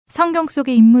성경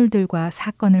속의 인물들과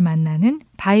사건을 만나는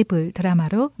바이블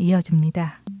드라마로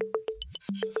이어집니다.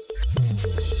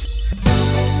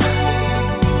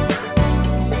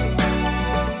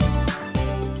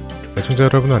 애청자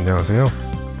여러분 안녕하세요.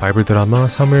 바이블 드라마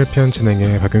사무엘편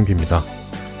진행의 박윤기입니다.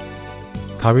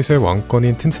 다윗의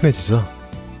왕권이 튼튼해지자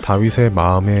다윗의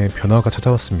마음에 변화가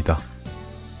찾아왔습니다.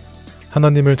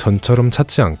 하나님을 전처럼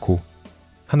찾지 않고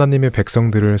하나님의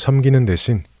백성들을 섬기는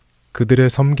대신 그들의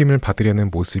섬김을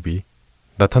받으려는 모습이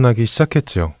나타나기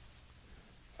시작했지요.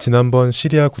 지난번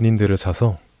시리아 군인들을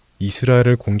사서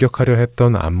이스라엘을 공격하려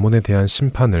했던 암몬에 대한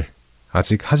심판을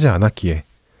아직 하지 않았기에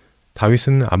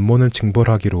다윗은 암몬을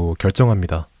징벌하기로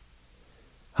결정합니다.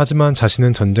 하지만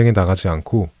자신은 전쟁에 나가지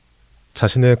않고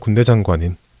자신의 군대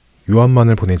장관인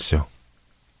요압만을 보내지요.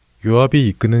 요압이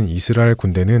이끄는 이스라엘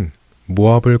군대는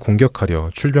모압을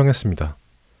공격하려 출병했습니다.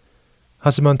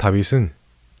 하지만 다윗은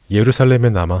예루살렘에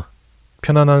남아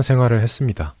편안한 생활을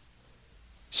했습니다.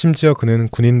 심지어 그는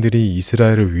군인들이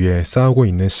이스라엘을 위해 싸우고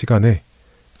있는 시간에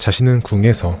자신은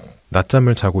궁에서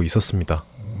낮잠을 자고 있었습니다.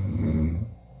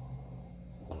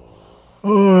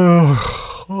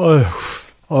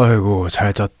 아이고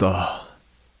잘 잤다.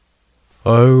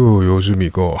 아이고 요즘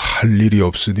이거 할 일이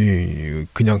없으니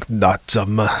그냥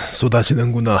낮잠만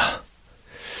쏟아지는구나.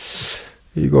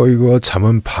 이거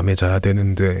잠은 밤에 자야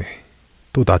되는데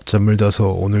또 낮잠을 자서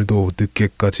오늘도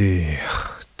늦게까지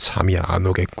잠이 안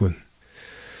오겠군.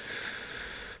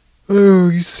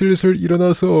 슬슬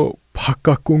일어나서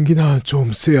바깥 공기나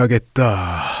좀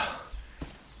쐬야겠다.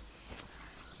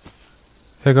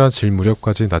 해가 질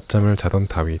무렵까지 낮잠을 자던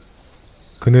다윗.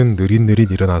 그는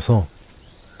느릿느릿 일어나서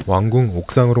왕궁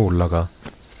옥상으로 올라가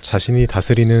자신이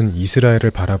다스리는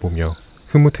이스라엘을 바라보며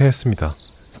흐뭇해했습니다.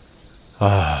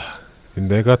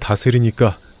 내가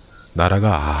다스리니까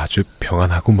나라가 아주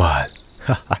평안하구만.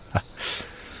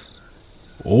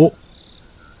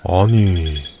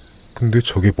 아니, 근데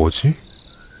저게 뭐지?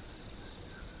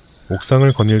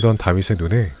 옥상을 거닐던 다윗의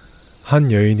눈에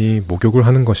한 여인이 목욕을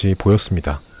하는 것이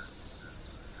보였습니다.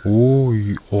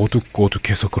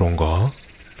 어둑어둑해서 그런가?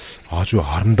 아주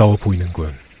아름다워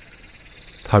보이는군.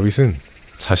 다윗은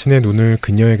자신의 눈을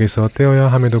그녀에게서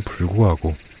떼어야 함에도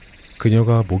불구하고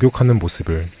그녀가 목욕하는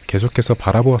모습을 계속해서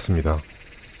바라보았습니다.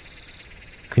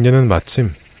 그녀는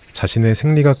마침 자신의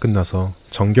생리가 끝나서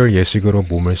정결 예식으로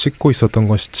몸을 씻고 있었던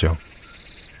것이지요.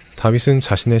 다윗은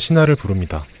자신의 신하를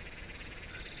부릅니다.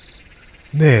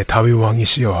 네, 다윗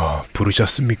왕이시여,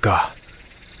 부르셨습니까?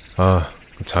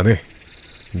 자네,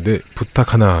 내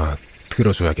부탁 하나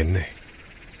들어줘야겠네.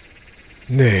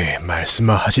 네,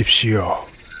 말씀하십시오.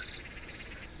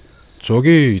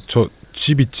 저기 저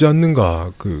집 있지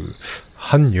않는가?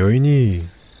 한 여인이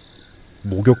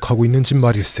목욕하고 있는 집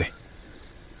말일세.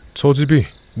 저 집이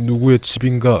누구의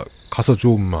집인가 가서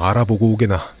좀 알아보고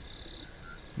오게나.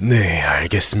 네,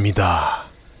 알겠습니다.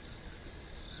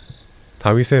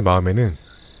 다윗의 마음에는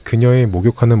그녀의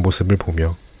목욕하는 모습을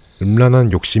보며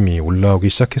음란한 욕심이 올라오기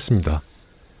시작했습니다.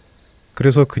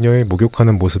 그래서 그녀의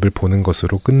목욕하는 모습을 보는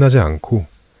것으로 끝나지 않고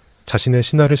자신의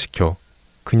신하를 시켜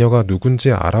그녀가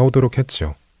누군지 알아오도록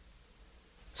했지요.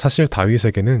 사실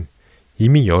다윗에게는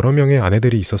이미 여러 명의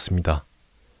아내들이 있었습니다.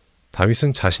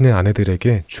 다윗은 자신의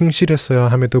아내들에게 충실했어야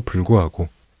함에도 불구하고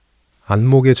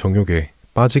안목의 정욕에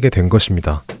빠지게 된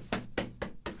것입니다.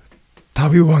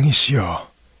 다윗 왕이시여,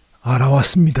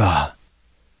 알아왔습니다.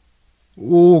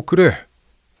 그래.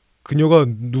 그녀가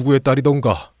누구의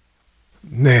딸이던가?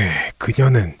 네,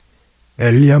 그녀는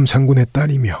엘리암 장군의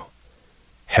딸이며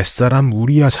햇사람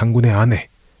우리야 장군의 아내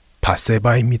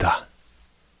밧세바입니다.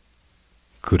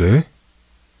 그래?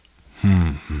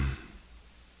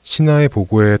 신하의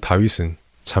보고에 다윗은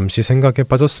잠시 생각에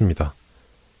빠졌습니다.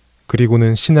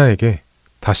 그리고는 신하에게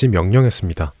다시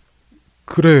명령했습니다.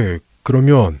 그래,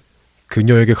 그러면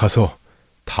그녀에게 가서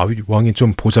다윗 왕이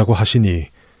좀 보자고 하시니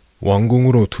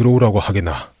왕궁으로 들어오라고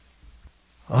하게나.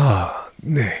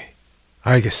 네,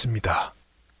 알겠습니다.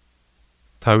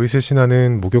 다윗의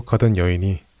신하는 목욕하던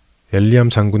여인이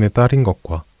엘리암 장군의 딸인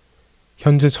것과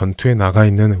현재 전투에 나가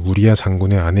있는 우리야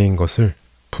장군의 아내인 것을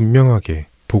분명하게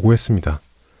보고했습니다.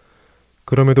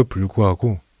 그럼에도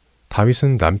불구하고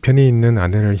다윗은 남편이 있는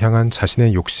아내를 향한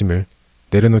자신의 욕심을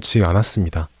내려놓지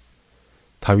않았습니다.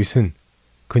 다윗은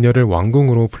그녀를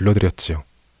왕궁으로 불러들였지요.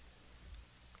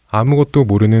 아무것도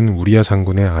모르는 우리야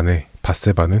장군의 아내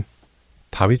밧세바는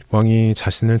다윗 왕이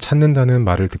자신을 찾는다는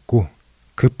말을 듣고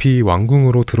급히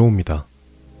왕궁으로 들어옵니다.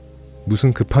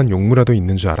 무슨 급한 용무라도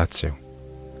있는 줄 알았지요.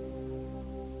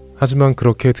 하지만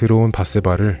그렇게 들어온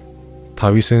밧세바를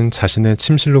다윗은 자신의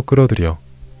침실로 끌어들여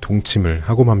동침을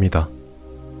하고 맙니다.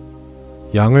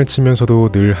 양을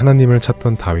치면서도 늘 하나님을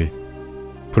찾던 다윗,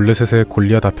 블레셋의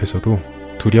골리앗 앞에서도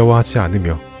두려워하지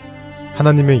않으며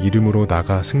하나님의 이름으로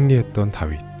나가 승리했던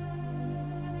다윗.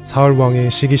 사울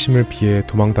왕의 시기심을 피해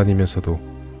도망다니면서도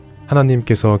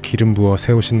하나님께서 기름 부어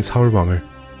세우신 사울 왕을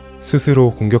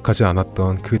스스로 공격하지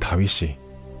않았던 그 다윗이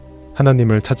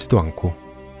하나님을 찾지도 않고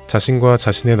자신과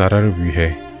자신의 나라를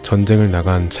위해 전쟁을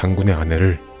나간 장군의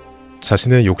아내를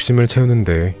자신의 욕심을 채우는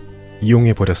데에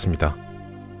이용해 버렸습니다.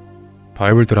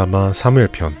 바이블 드라마 사무엘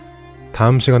편,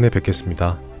 다음 시간에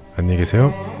뵙겠습니다. 안녕히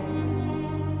계세요.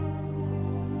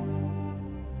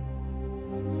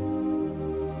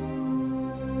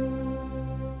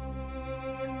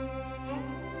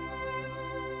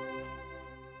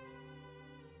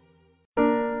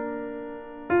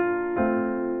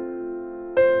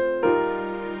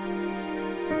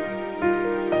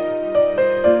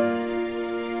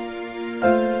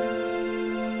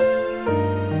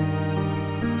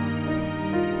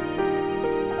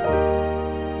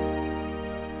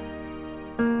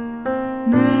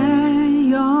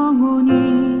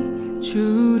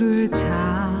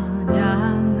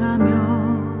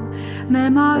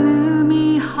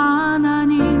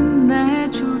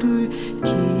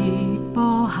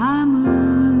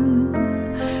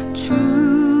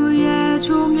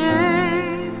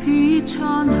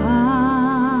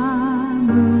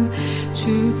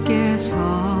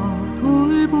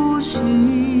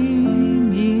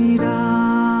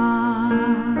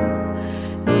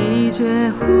 이제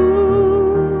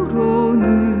후로는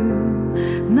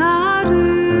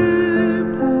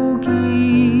나를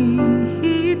복이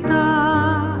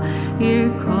있다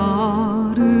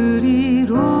일컬으리로다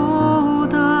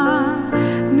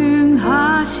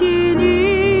능하신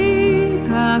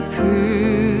이가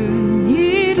큰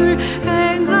일을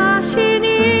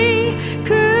행하시니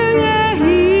그의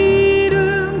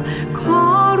이름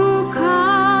거룩하도다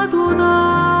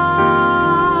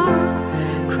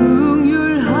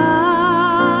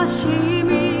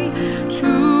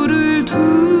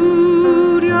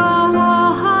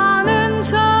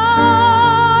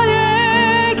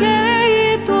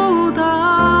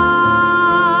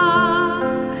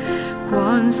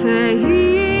권세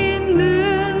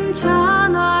있는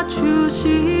자나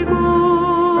주시고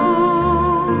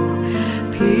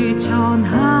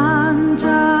귀천한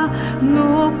자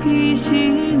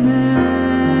높이시네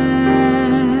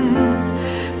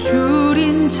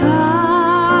줄인 자에게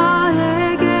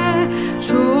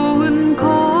좋은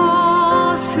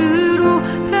것으로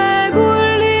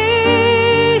배불리시는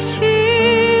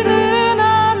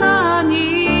하나님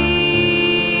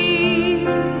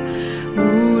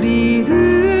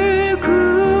우리를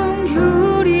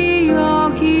긍휼히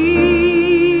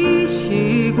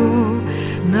여기시고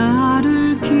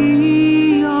나를 기억하소서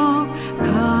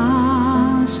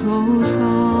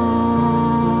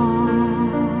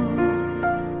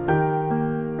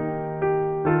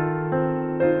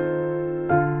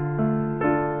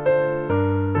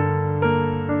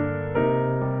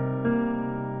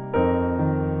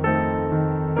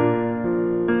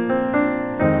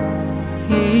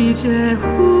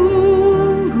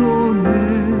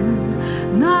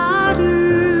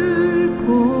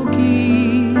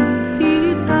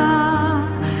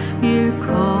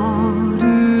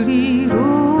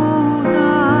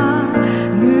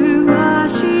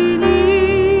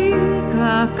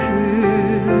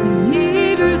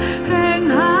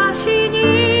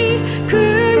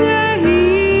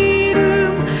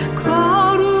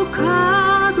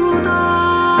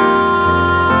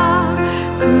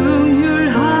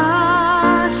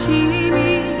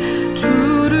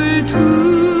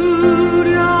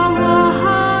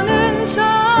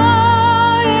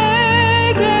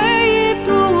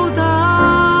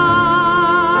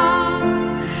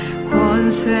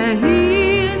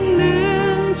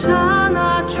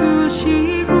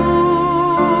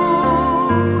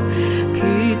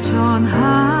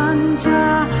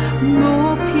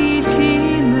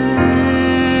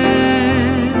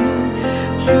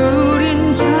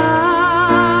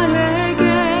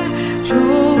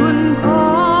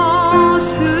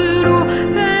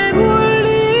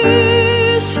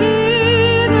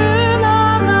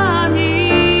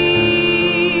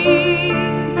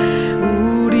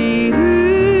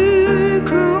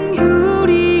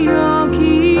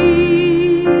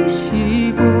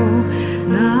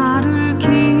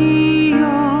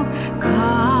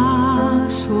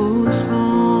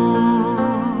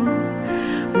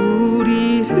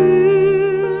우리를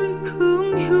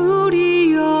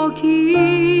긍휼히 여기시고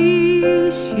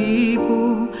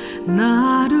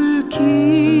나를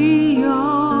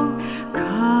기억하소서